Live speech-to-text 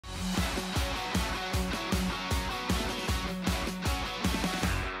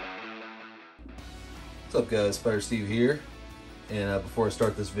What's up guys, Fire Steve here, and before I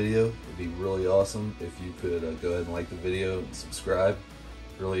start this video, it'd be really awesome if you could go ahead and like the video and subscribe.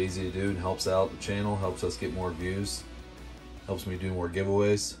 Really easy to do and helps out the channel, helps us get more views, helps me do more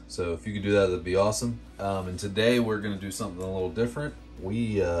giveaways. So if you could do that, that'd be awesome. And today we're going to do something a little different.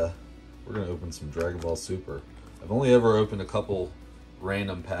 We're going to open some Dragon Ball Super. I've only ever opened a couple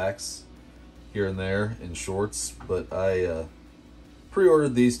random packs here and there in shorts, but I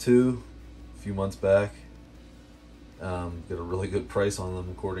pre-ordered these two a few months back. Got a really good price on them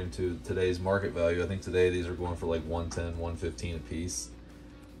according to today's market value. I think today these are going for like $110, $115 a piece,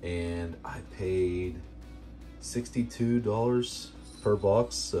 and I paid $62 per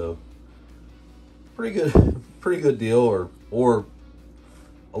box, so pretty good deal, or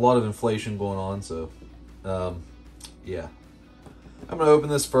a lot of inflation going on. So yeah, I'm gonna open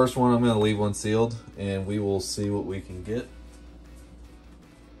this first one. I'm gonna leave one sealed and we will see what we can get.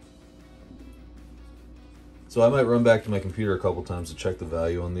 So I might run back to my computer a couple times to check the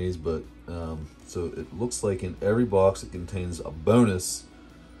value on these, but so it looks like in every box it contains a bonus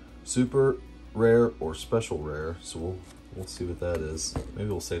super rare or special rare. So we'll see what that is. Maybe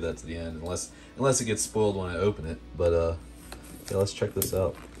we'll save that to the end, unless it gets spoiled when I open it. But yeah, let's check this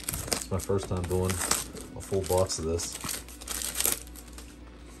out. It's my first time doing a full box of this.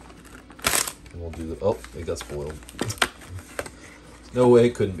 And we'll do the, oh, it got spoiled. No way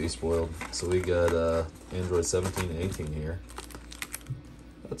it couldn't be spoiled. So we got Android 17 and 18 here.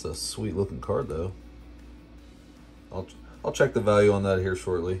 That's a sweet looking card though. I'll check the value on that here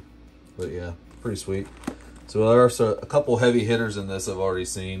shortly. But yeah, pretty sweet. So there are a couple heavy hitters in this I've already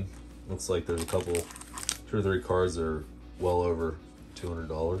seen. Looks like there's a couple, 2 or 3 cards that are well over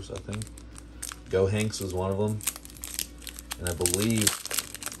 $200, I think. Go Hanks was one of them. And I believe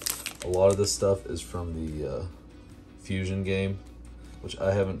a lot of this stuff is from the Fusion game, which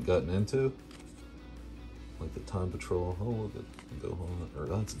I haven't gotten into. Like the Time Patrol. Oh, look at Go Home. Or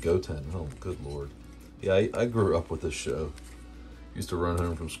that's Goten. Oh, good lord. Yeah, I grew up with this show. Used to run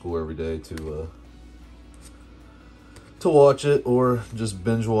home from school every day to watch it, or just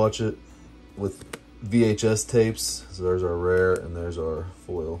binge watch it with VHS tapes. So there's our rare and there's our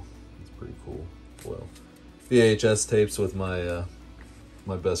foil. It's pretty cool foil. VHS tapes with my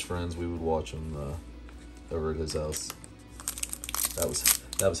my best friends. We would watch them over at his house. That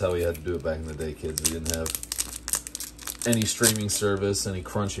was how we had to do it back in the day, kids. We didn't have any streaming service, any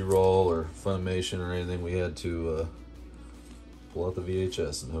Crunchyroll or Funimation or anything. We had to pull out the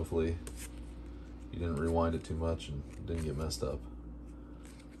VHS, and hopefully you didn't rewind it too much and it didn't get messed up.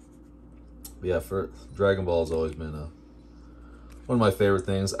 But yeah, for Dragon Ball has always been one of my favorite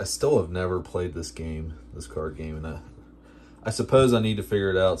things. I still have never played this game, this card game, and I suppose I need to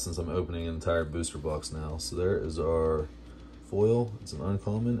figure it out since I'm opening an entire booster box now. So there is our foil, it's an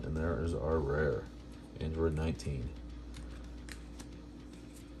uncommon, and there is our rare, Android 19.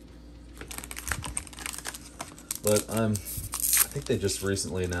 But I think they just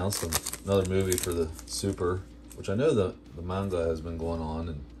recently announced another movie for the Super, which I know the manga has been going on,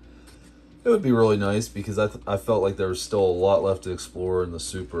 and it would be really nice because I felt like there was still a lot left to explore in the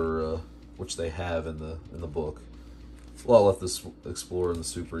Super, which they have in the book. A lot left to explore in the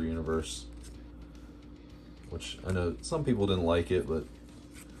Super universe, which I know some people didn't like it, but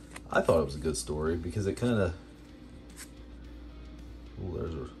I thought it was a good story because it kind of... Oh,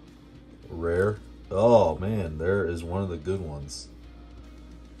 there's a rare. Oh man, there is one of the good ones.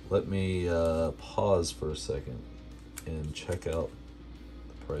 Let me pause for a second and check out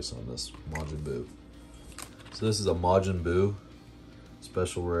the price on this Majin Buu. So this is a Majin Buu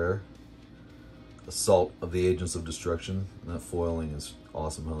special rare. Assault of the Agents of Destruction. And that foiling is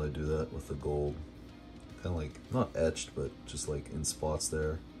awesome how they do that with the gold. Kind of like, not etched, but just like in spots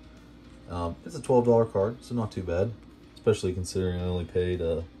there. It's a $12 card, so not too bad. Especially considering I only paid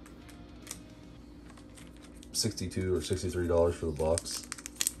 $62 or $63 for the box.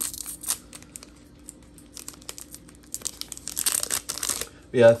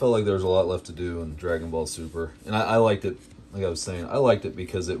 But yeah, I felt like there was a lot left to do in Dragon Ball Super. And I liked it, like I was saying, I liked it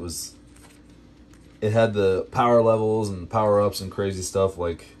because it had the power levels and power-ups and crazy stuff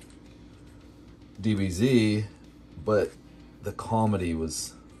like DBZ, but the comedy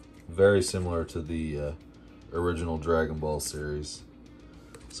was very similar to the original Dragon Ball series.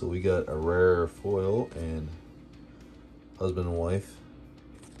 So we got a rare foil and husband and wife,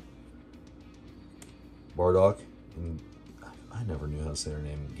 Bardock, and I never knew how to say her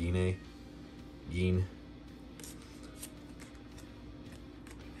name, Gine.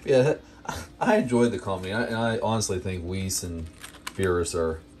 Yeah, I enjoyed the comedy, and I honestly think Whis and Beerus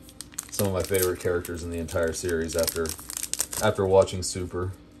are some of my favorite characters in the entire series after watching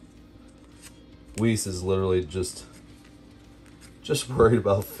Super. Weiss is literally just worried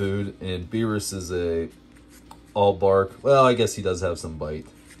about food, and Beerus is a all bark. Well, I guess he does have some bite.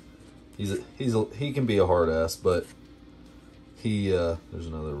 He can be a hard ass, but there's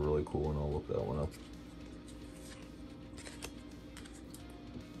another really cool one. I'll look that one up.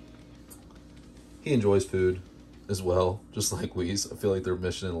 He enjoys food as well, just like Weiss. I feel like their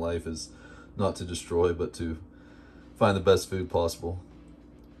mission in life is not to destroy, but to find the best food possible.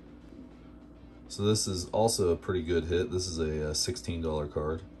 So this is also a pretty good hit. This is a $16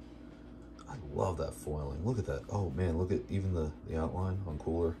 card. I love that foiling. Look at that. Oh man, look at even the outline on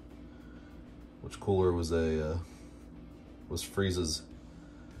Cooler. Which Cooler was was Frieza's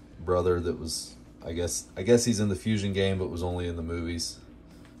brother that was, I guess he's in the Fusion game, but was only in the movies.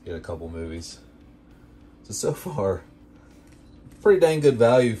 He had a couple movies. So far, pretty dang good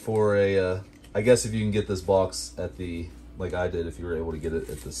value for a, I guess if you can get this box at the, like I did, if you were able to get it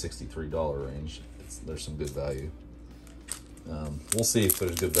at the $63 range, there's some good value. We'll see if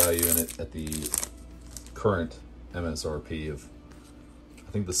there's good value in it at the current MSRP of,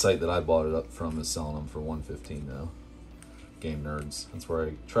 I think the site that I bought it up from is selling them for $115 now. Game Nerds. That's where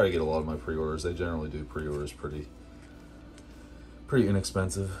I try to get a lot of my pre-orders. They generally do pre-orders pretty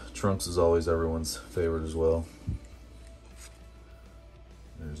inexpensive. Trunks is always everyone's favorite as well.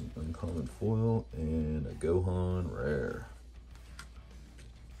 There's an uncommon foil and a Gohan rare.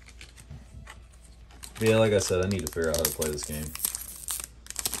 But yeah, like I said, I need to figure out how to play this game.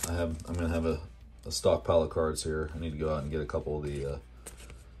 I'm gonna have a stockpile of cards here. I need to go out and get a couple of the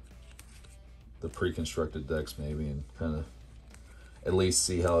pre-constructed decks maybe, and kind of at least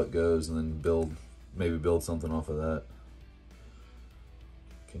see how it goes, and then maybe build something off of that.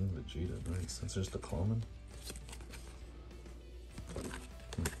 King Vegeta, nice. That's just a common.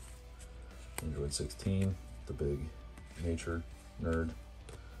 Android 16, the big nature nerd.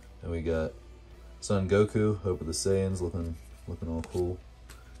 And we got Son Goku, Hope of the Saiyans, looking all cool.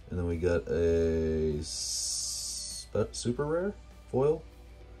 And then we got a super rare foil,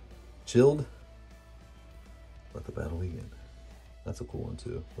 Chilled. Let the battle begin. That's a cool one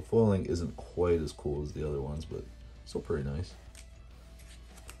too. The foiling isn't quite as cool as the other ones, but still pretty nice.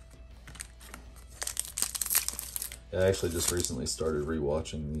 I actually just recently started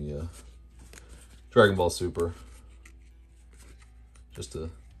rewatching the Dragon Ball Super, just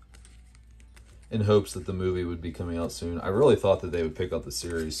in hopes that the movie would be coming out soon. I really thought that they would pick up the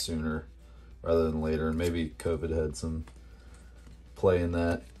series sooner rather than later, and maybe COVID had some play in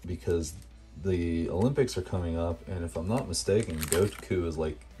that, because the Olympics are coming up, and if I'm not mistaken, Goku is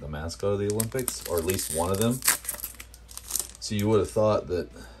like the mascot of the Olympics, or at least one of them. So you would have thought that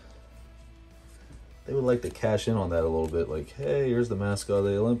they would like to cash in on that a little bit, like, hey, here's the mascot of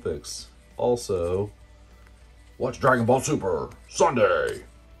the Olympics. Also, watch Dragon Ball Super Sunday.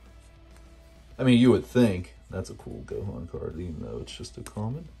 I mean, you would think. That's a cool Gohan card, even though it's just a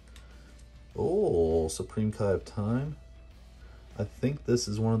common. Oh, Supreme Kai of Time. I think this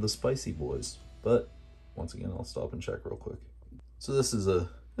is one of the spicy boys, but once again, I'll stop and check real quick. So this is an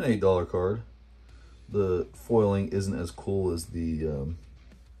 $8 card. The foiling isn't as cool as the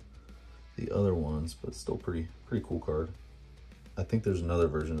other ones, but still pretty cool card. I think there's another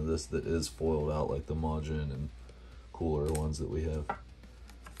version of this that is foiled out, like the Majin and cooler ones that we have.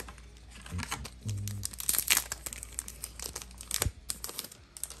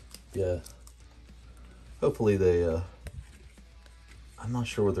 Yeah. Hopefully they, I'm not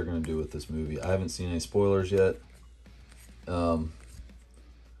sure what they're going to do with this movie. I haven't seen any spoilers yet.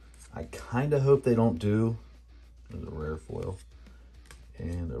 I kind of hope they don't do, there's a rare foil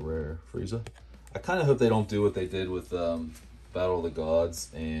and a rare Frieza. I kind of hope they don't do what they did with Battle of the Gods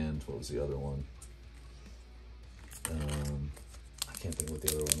and what was the other one? I can't think what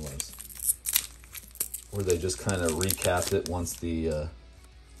the other one was. Where they just kind of recapped it once the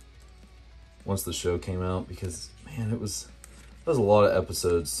show came out, because man, that was a lot of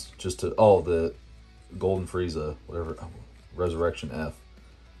episodes just to the Golden Frieza, whatever, Resurrection F.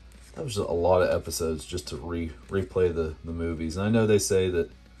 That was just a lot of episodes just to replay the movies. And I know they say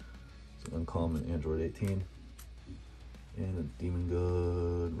that it's an uncommon Android 18 and a Demon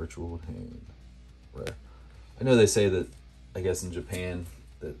God Ritual Hand rare. I know they say that, I guess in Japan,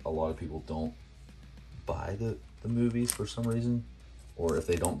 that a lot of people don't buy the movies for some reason, or if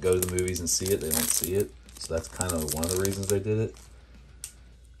they don't go to the movies and see it, they don't see it. So that's kind of one of the reasons they did it.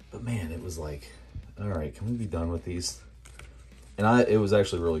 But man, it was like, all right, can we be done with these? And it was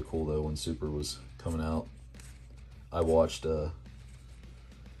actually really cool though when Super was coming out. I watched, there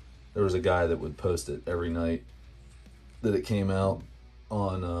was a guy that would post it every night that it came out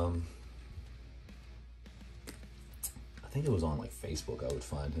on, I think it was on like Facebook. I would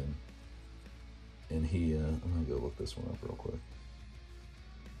find him. and he, I'm gonna go look this one up real quick.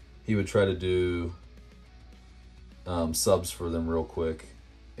 He would try to do subs for them real quick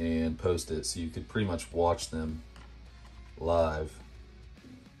and post it, so you could pretty much watch them live.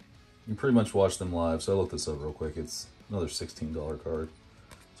 You pretty much watch them live. So I looked this up real quick. It's another $16 card.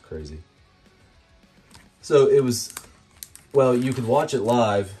 It's crazy. So it was, well, you could watch it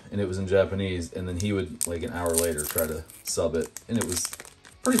live and it was in Japanese, and then he would, like an hour later, try to sub it, and it was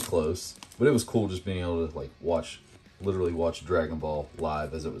pretty close. But it was cool just being able to, like, literally watch Dragon Ball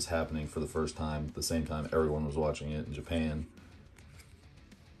live as it was happening for the first time, at the same time everyone was watching it in Japan.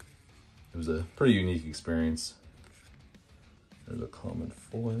 It was a pretty unique experience. There's a common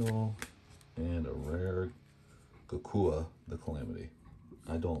foil and a rare Gokua the Calamity.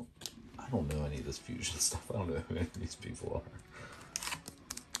 I don't know any of this fusion stuff. I don't know who any of these people are.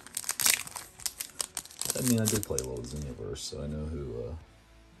 I mean, I did play a little Xenoverse, so I know who,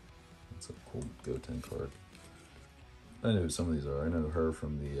 it's a cool Goten card. I know who some of these are. I know her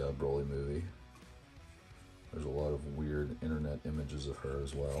from the Broly movie. There's a lot of weird internet images of her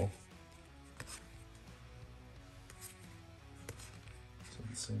as well. Is that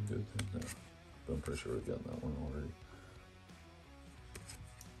the same Goten? No. But I'm pretty sure we've gotten that one already.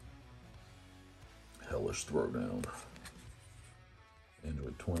 Hellish Throwdown.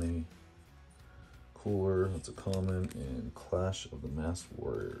 Android 20. Cooler, that's a common, and Clash of the Masked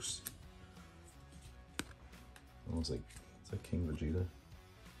Warriors. It looks like, is that King Vegeta?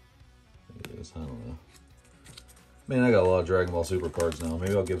 I think it is, I don't know. Man, I got a lot of Dragon Ball Super cards now.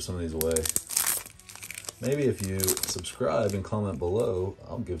 Maybe I'll give some of these away. Maybe if you subscribe and comment below,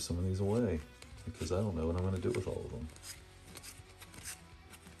 I'll give some of these away. Because I don't know what I'm going to do with all of them.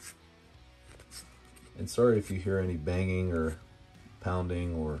 And sorry if you hear any banging or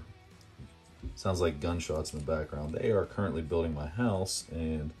pounding or sounds like gunshots in the background. They are currently building my house,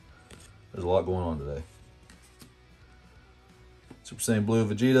 and there's a lot going on today. Super Saiyan Blue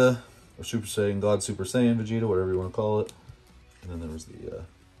Vegeta, or Super Saiyan God Super Saiyan Vegeta, whatever you want to call it. And then there was the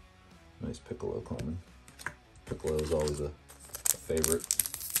nice Piccolo common. Piccolo is always a favorite.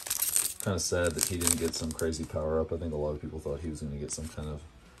 Kind of sad that he didn't get some crazy power-up. I think a lot of people thought he was going to get some kind of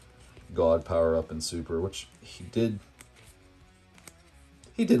God power-up in Super, which he did.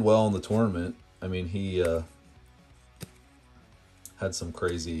 He did well in the tournament. I mean, he had some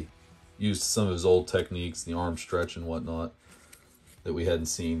crazy, used some of his old techniques, the arm stretch and whatnot, that we hadn't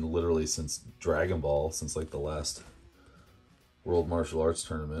seen literally since Dragon Ball, since like the last World Martial Arts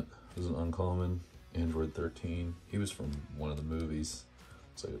Tournament. It was an uncommon, Android 13. He was from one of the movies.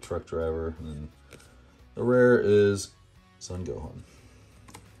 It's like a truck driver. And then the rare is Son Gohan.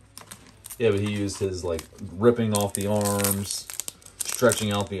 Yeah, but he used his, like, ripping off the arms,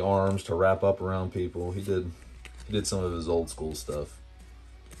 stretching out the arms to wrap up around people. He did some of his old school stuff.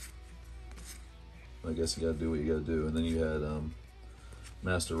 I guess you gotta do what you gotta do. And then you had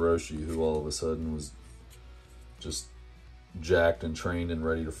Master Roshi, who all of a sudden was just jacked and trained and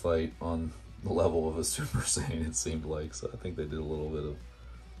ready to fight on the level of a Super Saiyan, it seemed like. So I think they did a little bit of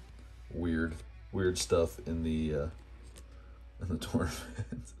weird stuff in the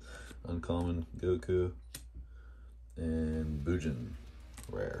tournament. Uncommon Goku and Bujin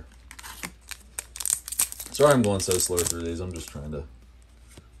rare. Sorry I'm going so slow through these. I'm just trying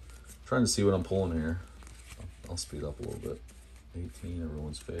to see what I'm pulling here. I'll speed up a little bit. 18,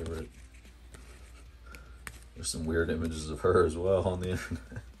 everyone's favorite. There's some weird images of her as well on the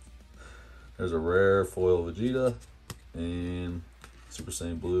internet. There's a rare foil Vegeta and Super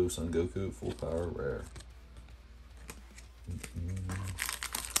Saiyan Blue Son Goku full power rare.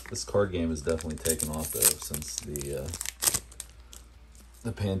 This card game has definitely taken off though since the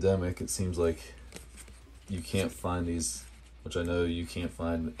pandemic. It seems like you can't find these, which I know you can't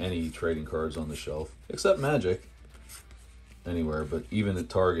find any trading cards on the shelf except Magic anywhere. But even at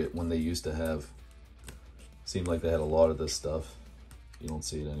Target, when they used to have, seemed like they had a lot of this stuff, you don't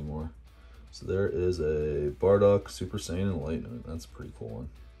see it anymore. So there is a Bardock Super Saiyan Enlightenment. That's a pretty cool one.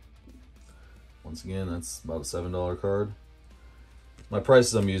 Once again, that's about a $7 card. My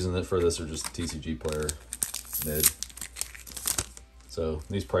prices I'm using it for this are just TCG player mid. So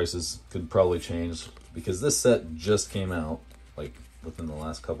these prices could probably change because this set just came out like within the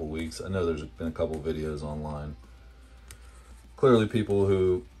last couple weeks. I know there's been a couple videos online. Clearly people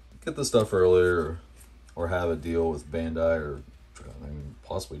who get the stuff earlier or have a deal with Bandai or I mean,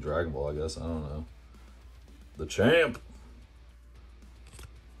 possibly Dragon Ball, I guess. I don't know. The Champ.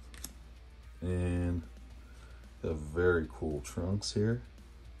 And got very cool Trunks here.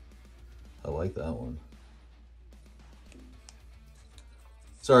 I like that one.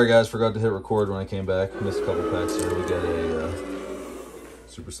 Sorry guys, forgot to hit record when I came back. Missed a couple packs here. We got a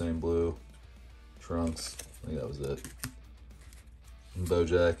Super Saiyan Blue Trunks. I think that was it. And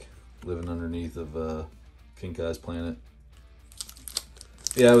Bojack living underneath of King Kai's planet.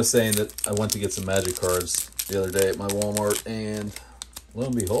 Yeah, I was saying that I went to get some Magic cards the other day at my Walmart, and lo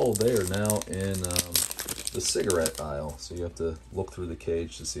and behold, they are now in the cigarette aisle. So you have to look through the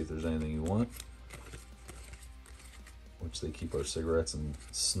cage to see if there's anything you want. Which they keep our cigarettes and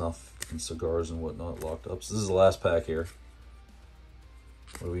snuff and cigars and whatnot locked up. So this is the last pack here.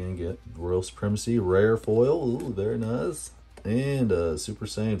 What are we gonna get? Royal Supremacy, rare foil. Ooh, very nice. And Super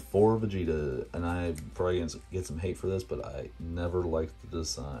Saiyan 4 Vegeta. And I probably gonna get some hate for this, but I never liked the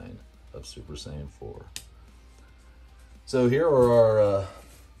design of Super Saiyan 4. So here are our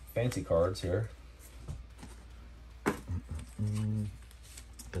fancy cards here.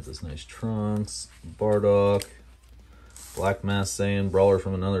 Got this nice Trunks, Bardock, Black Mass Saiyan, Brawler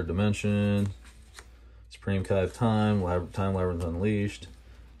from Another Dimension, Supreme Kai of Time, Time Labyrinth Unleashed,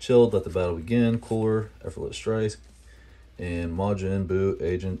 Chilled, Let the Battle Begin, Cooler, Effortless Strike, and Majin Buu,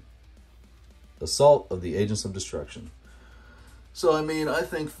 Agent, Assault of the Agents of Destruction. So, I mean, I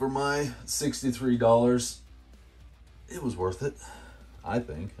think for my $63, it was worth it. I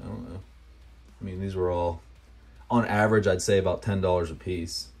think. I don't know. I mean, these were all, on average, I'd say about $10 a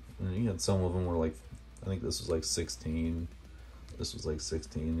piece. And you had some of them were like, I think this was like 16. This was like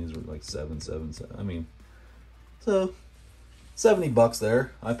 16. These were like 7. I mean, so $70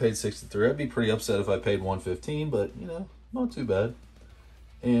 there. I paid 63. I'd be pretty upset if I paid 115, but you know, not too bad.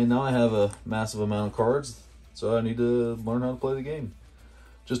 And now I have a massive amount of cards, so I need to learn how to play the game.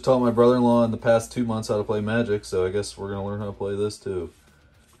 Just taught my brother-in-law in the past 2 months how to play Magic, so I guess we're gonna learn how to play this too.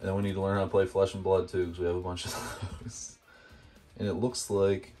 And then we need to learn how to play Flesh and Blood too, because we have a bunch of those. And it looks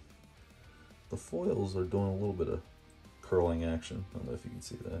like the foils are doing a little bit of curling action. I don't know if you can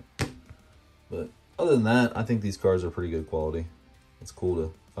see that. But other than that, I think these cards are pretty good quality. It's cool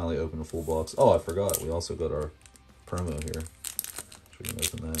to finally open a full box. Oh, I forgot. We also got our promo here. We can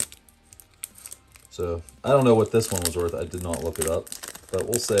open that. So, I don't know what this one was worth. I did not look it up. But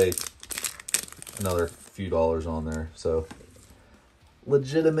we'll say another few dollars on there. So,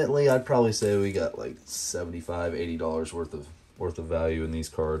 legitimately, I'd probably say we got like $75, $80 worth of value in these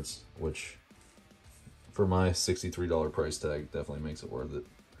cards, which for my $63 price tag definitely makes it worth it.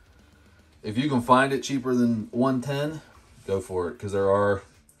 If you can find it cheaper than $110, go for it, because there are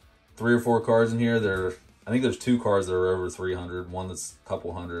 3 or 4 cards in here. I think there's 2 cards that are over 300, one that's a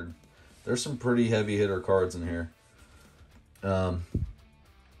couple hundred. There's some pretty heavy hitter cards in here. But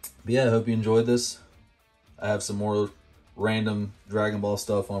yeah, I hope you enjoyed this. I have some more random Dragon Ball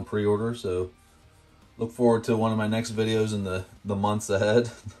stuff on pre-order, so look forward to one of my next videos in the months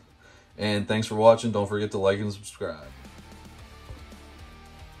ahead. And thanks for watching. Don't forget to like and subscribe.